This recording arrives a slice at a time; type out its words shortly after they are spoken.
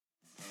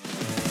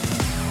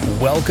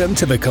Welcome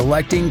to the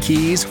Collecting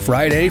Keys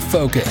Friday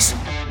Focus.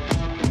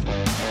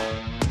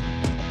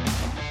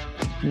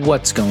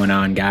 What's going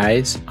on,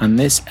 guys? On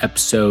this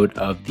episode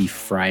of the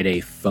Friday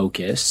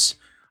Focus,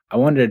 I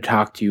wanted to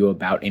talk to you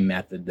about a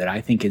method that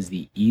I think is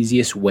the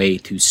easiest way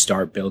to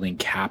start building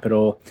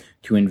capital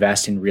to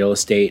invest in real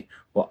estate,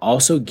 while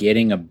also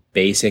getting a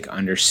basic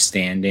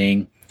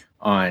understanding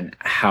on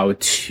how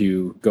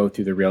to go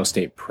through the real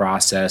estate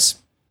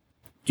process,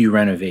 do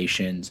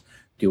renovations,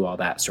 do all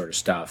that sort of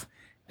stuff.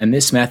 And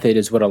this method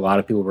is what a lot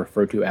of people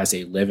refer to as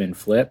a live and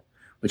flip,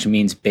 which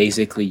means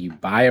basically you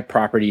buy a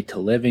property to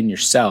live in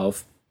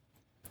yourself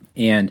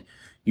and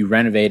you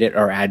renovate it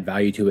or add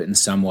value to it in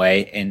some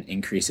way and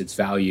increase its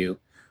value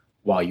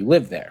while you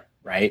live there,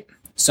 right?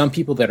 Some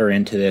people that are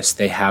into this,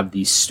 they have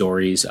these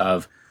stories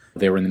of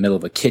they were in the middle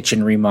of a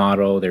kitchen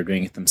remodel, they're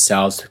doing it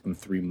themselves, it took them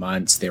 3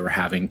 months, they were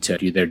having to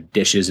do their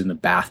dishes in the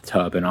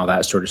bathtub and all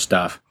that sort of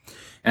stuff.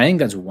 And I think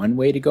that's one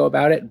way to go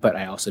about it, but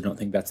I also don't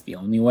think that's the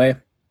only way.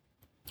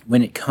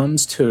 When it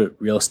comes to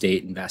real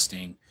estate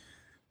investing,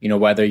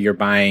 whether you're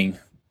buying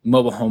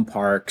mobile home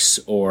parks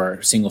or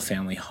single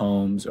family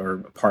homes or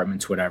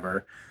apartments,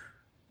 whatever,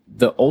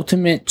 the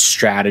ultimate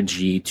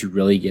strategy to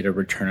really get a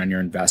return on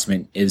your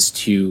investment is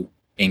to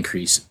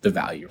increase the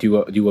value,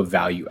 do a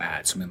value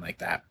add, something like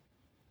that.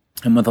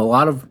 And with a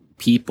lot of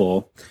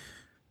people,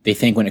 they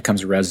think when it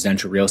comes to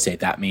residential real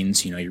estate, that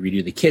means, you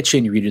redo the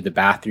kitchen, you redo the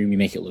bathroom, you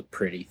make it look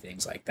pretty,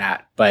 things like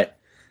that. But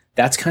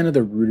that's kind of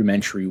the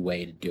rudimentary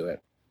way to do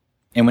it.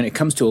 And when it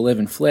comes to a live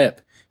and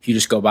flip, if you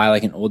just go buy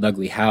like an old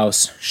ugly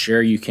house,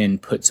 sure, you can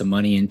put some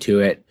money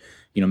into it,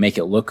 make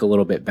it look a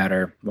little bit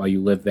better while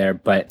you live there.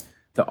 But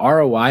the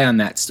ROI on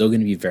that's still going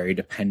to be very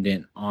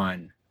dependent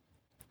on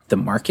the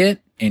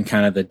market and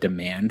kind of the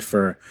demand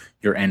for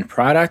your end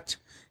product.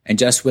 And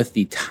just with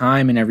the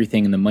time and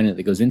everything and the money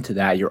that goes into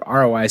that, your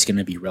ROI is going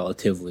to be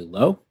relatively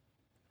low.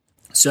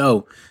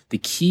 So the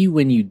key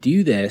when you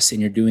do this and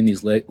you're doing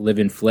these live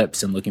and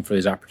flips and looking for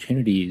these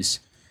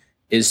opportunities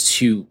is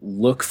to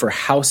look for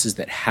houses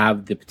that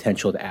have the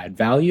potential to add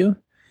value.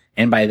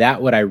 And by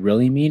that, what I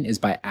really mean is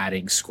by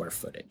adding square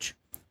footage.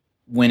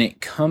 When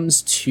it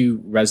comes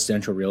to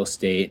residential real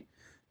estate,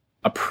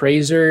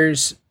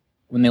 appraisers,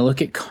 when they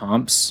look at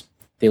comps,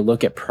 they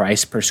look at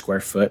price per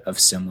square foot of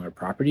similar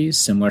properties,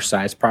 similar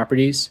size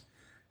properties,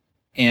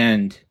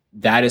 and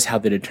that is how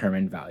they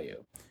determine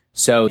value.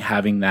 So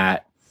having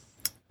that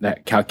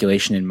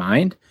calculation in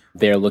mind,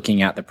 they're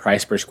looking at the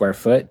price per square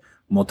foot,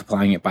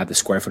 multiplying it by the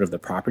square foot of the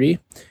property.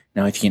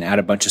 Now, if you can add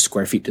a bunch of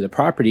square feet to the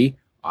property,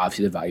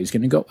 obviously the value is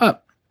going to go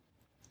up.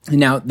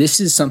 Now, this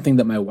is something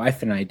that my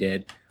wife and I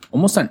did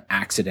almost on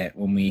accident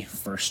when we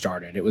first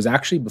started. It was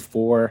actually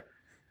before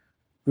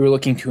we were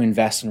looking to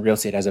invest in real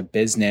estate as a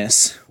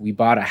business. We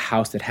bought a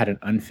house that had an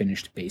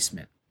unfinished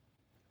basement.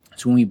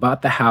 So when we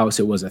bought the house,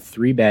 it was a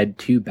 3-bed,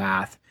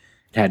 2-bath.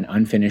 It had an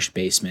unfinished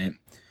basement.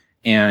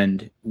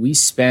 And we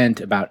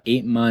spent about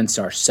 8 months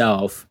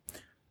ourselves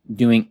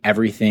doing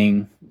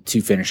everything to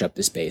finish up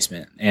this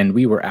basement. And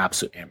we were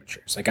absolute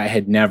amateurs. Like, I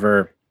had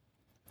never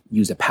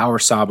used a power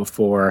saw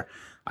before.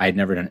 I had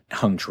never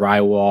hung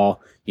drywall.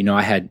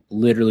 I had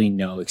literally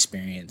no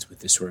experience with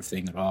this sort of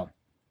thing at all.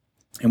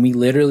 And we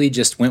literally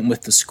just went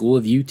with the school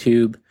of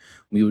YouTube.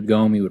 We would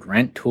go and we would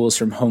rent tools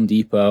from Home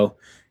Depot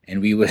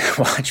and we would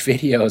watch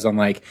videos on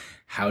like,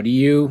 how do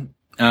you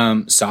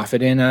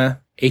soften in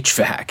a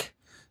HVAC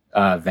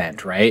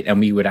vent, right? And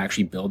we would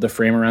actually build the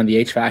frame around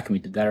the HVAC and we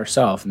did that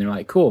ourselves. And they're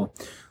like, cool.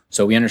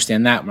 So we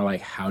understand that. And we're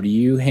like, how do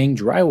you hang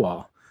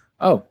drywall?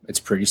 Oh, it's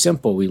pretty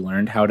simple. We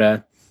learned how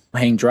to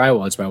hang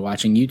drywall. It's by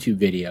watching YouTube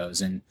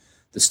videos and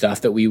the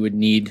stuff that we would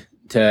need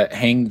to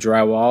hang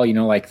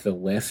drywall, like the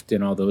lift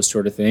and all those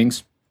sort of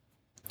things.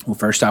 Well,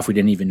 first off, we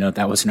didn't even know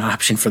that was an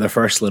option for the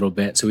first little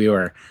bit. So we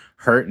were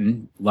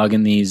hurting,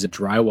 lugging these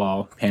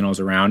drywall panels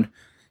around.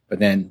 But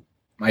then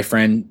my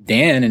friend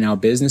Dan, and now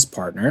business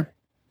partner,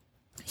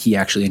 he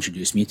actually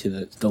introduced me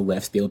to the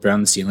lift, be able to put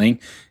on the ceiling,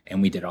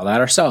 and we did all that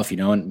ourselves,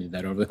 and we did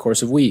that over the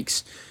course of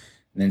weeks.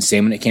 And then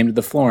same when it came to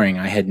the flooring.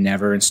 I had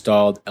never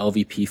installed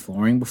LVP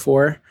flooring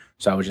before,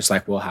 so I was just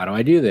like, well, how do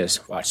I do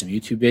this? Watch some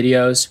YouTube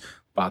videos,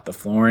 bought the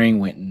flooring,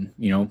 went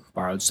and,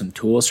 borrowed some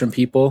tools from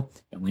people,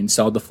 and we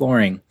installed the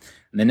flooring.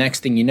 And the next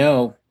thing you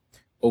know,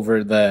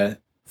 over the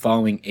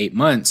following 8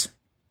 months,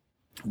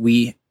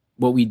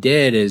 what we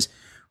did is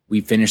we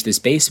finished this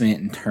basement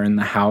and turned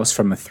the house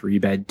from a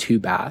 3-bed,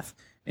 2-bath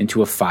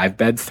into a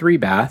 5-bed,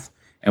 3-bath,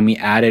 and we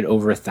added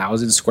over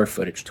 1,000 square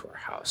footage to our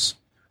house,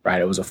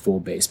 right? It was a full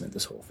basement,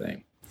 this whole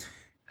thing.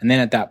 And then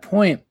at that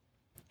point,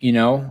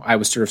 I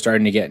was sort of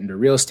starting to get into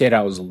real estate.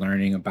 I was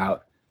learning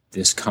about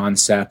this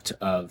concept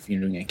of,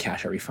 doing a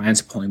cash out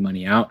refinance, pulling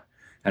money out.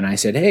 And I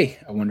said, hey,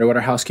 I wonder what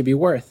our house could be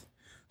worth.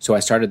 So I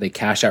started the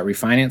cash out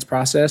refinance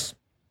process.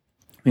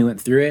 We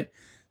went through it.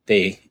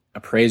 The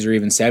appraiser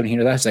even said, when he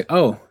heard that, it's like,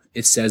 oh,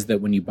 it says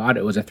that when you bought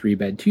it was a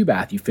 3-bed,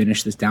 2-bath. You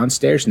finished this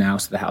downstairs now,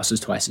 so the house is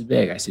twice as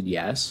big. I said,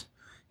 yes.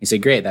 He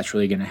said, great, that's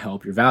really going to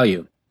help your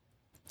value.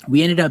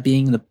 We ended up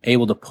being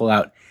able to pull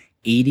out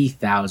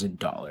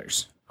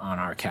 $80,000 on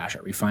our cash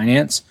out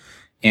refinance.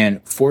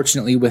 And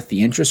fortunately, with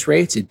the interest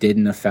rates, it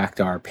didn't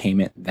affect our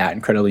payment that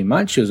incredibly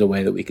much. It was a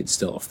way that we could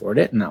still afford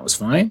it, and that was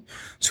fine.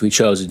 So we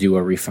chose to do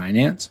a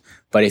refinance.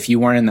 But if you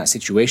weren't in that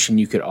situation,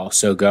 you could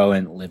also go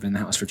and live in the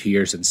house for 2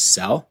 years and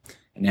sell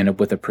and end up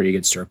with a pretty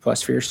good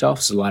surplus for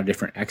yourself. So a lot of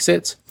different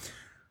exits.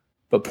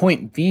 But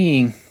point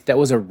being, that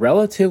was a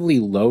relatively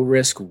low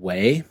risk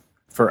way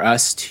for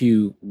us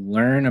to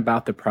learn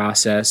about the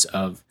process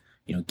of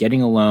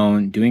getting a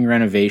loan, doing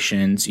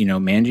renovations,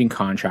 managing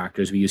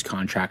contractors. We use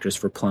contractors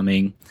for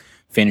plumbing,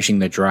 finishing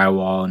the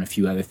drywall, and a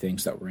few other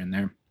things that were in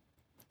there.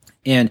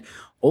 And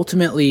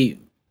ultimately,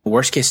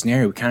 worst case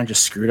scenario, we kind of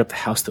just screwed up the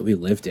house that we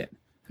lived in.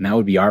 And that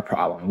would be our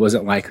problem. It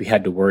wasn't like we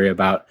had to worry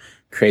about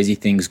crazy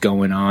things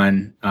going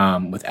on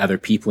with other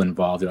people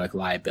involved, or like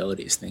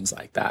liabilities, things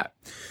like that.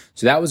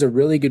 So that was a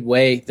really good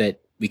way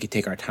that we could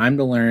take our time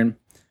to learn.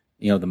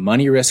 The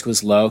money risk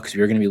was low because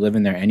we were going to be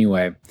living there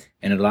anyway.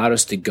 And it allowed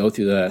us to go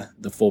through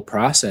the full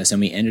process.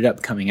 And we ended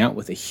up coming out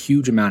with a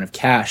huge amount of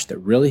cash that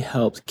really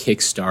helped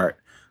kickstart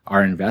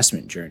our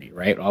investment journey,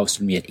 right? All of a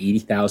sudden we had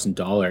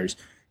 $80,000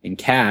 in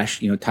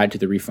cash, tied to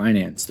the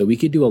refinance that we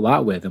could do a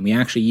lot with. And we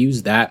actually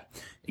used that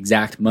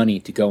exact money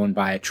to go and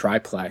buy a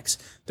triplex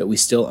that we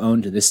still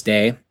own to this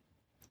day.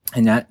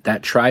 And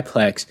that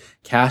triplex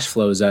cash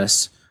flows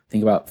us, I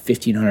think, about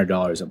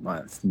 $1,500 a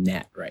month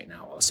net right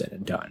now, all said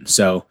and done.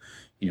 So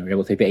we're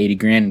able to take the 80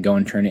 grand and go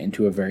and turn it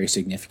into a very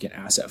significant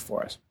asset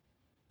for us.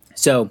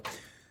 So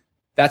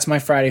that's my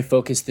Friday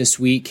focus this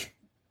week.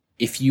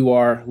 If you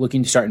are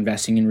looking to start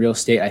investing in real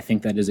estate, I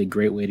think that is a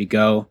great way to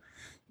go.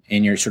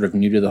 And you're sort of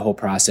new to the whole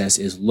process,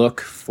 is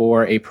look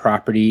for a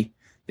property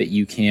that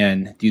you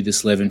can do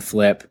this live and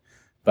flip,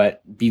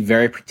 but be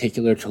very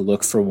particular to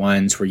look for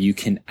ones where you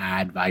can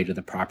add value to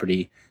the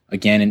property.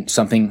 Again, and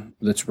something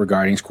that's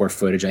regarding square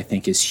footage, I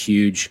think, is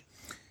huge.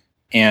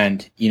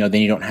 And, then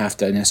you don't have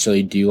to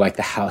necessarily do like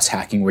the house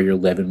hacking where you're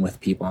living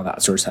with people and all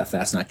that sort of stuff.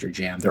 That's not your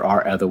jam. There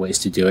are other ways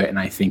to do it. And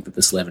I think that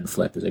this live and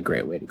flip is a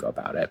great way to go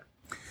about it.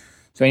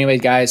 So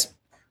anyways, guys,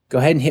 go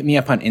ahead and hit me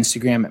up on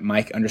Instagram at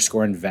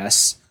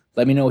Mike_invests.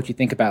 Let me know what you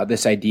think about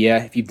this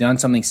idea. If you've done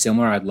something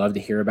similar, I'd love to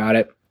hear about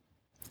it.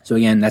 So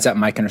again, that's at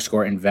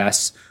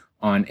Mike_invests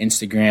on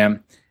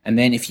Instagram. And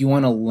then if you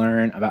want to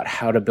learn about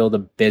how to build a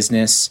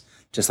business,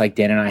 just like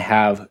Dan and I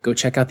have, go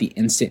check out the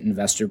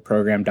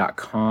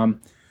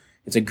instantinvestorprogram.com.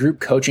 It's a group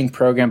coaching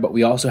program, but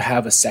we also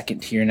have a second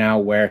tier now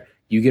where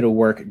you get to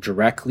work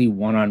directly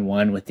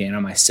one-on-one with Dan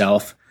and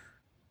myself,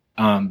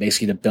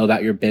 basically to build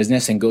out your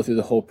business and go through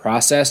the whole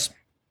process.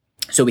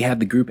 So we have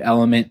the group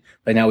element,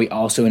 but now we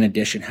also, in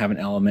addition, have an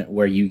element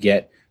where you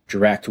get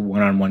direct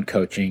one-on-one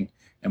coaching,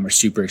 and we're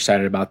super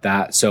excited about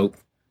that. So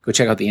go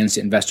check out the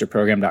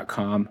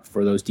instantinvestorprogram.com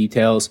for those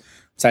details.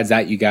 Besides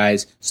that, you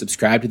guys,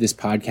 subscribe to this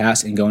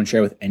podcast and go and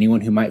share with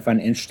anyone who might find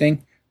it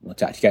interesting. We'll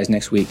talk to you guys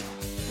next week.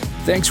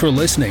 Thanks for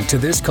listening to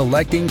this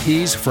Collecting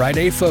Keys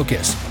Friday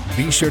Focus.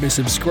 Be sure to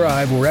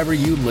subscribe wherever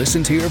you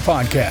listen to your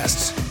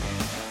podcasts.